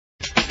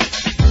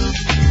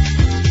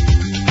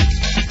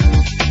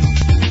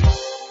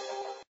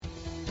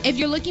If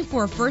you're looking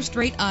for a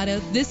first-rate auto,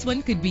 this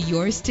one could be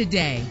yours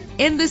today.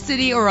 In the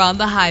city or on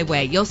the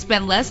highway, you'll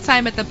spend less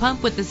time at the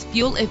pump with this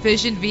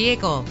fuel-efficient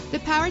vehicle. The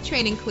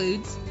powertrain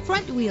includes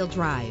front-wheel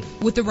drive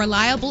with a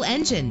reliable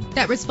engine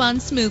that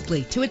responds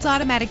smoothly to its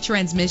automatic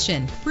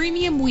transmission.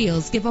 Premium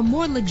wheels give a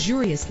more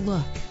luxurious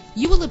look.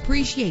 You will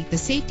appreciate the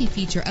safety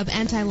feature of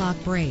anti-lock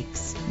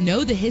brakes.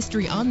 Know the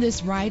history on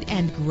this ride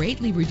and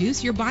greatly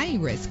reduce your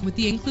buying risk with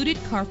the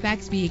included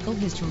Carfax Vehicle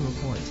History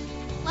Report.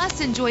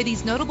 Plus, enjoy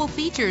these notable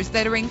features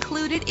that are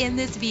included in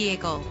this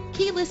vehicle: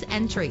 keyless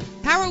entry,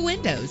 power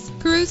windows,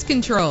 cruise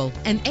control,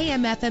 an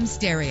AM/FM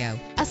stereo,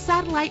 a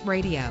satellite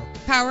radio,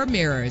 power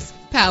mirrors,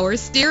 power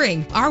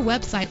steering. Our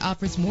website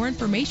offers more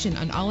information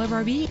on all of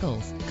our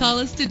vehicles. Call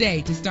us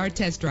today to start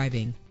test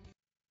driving.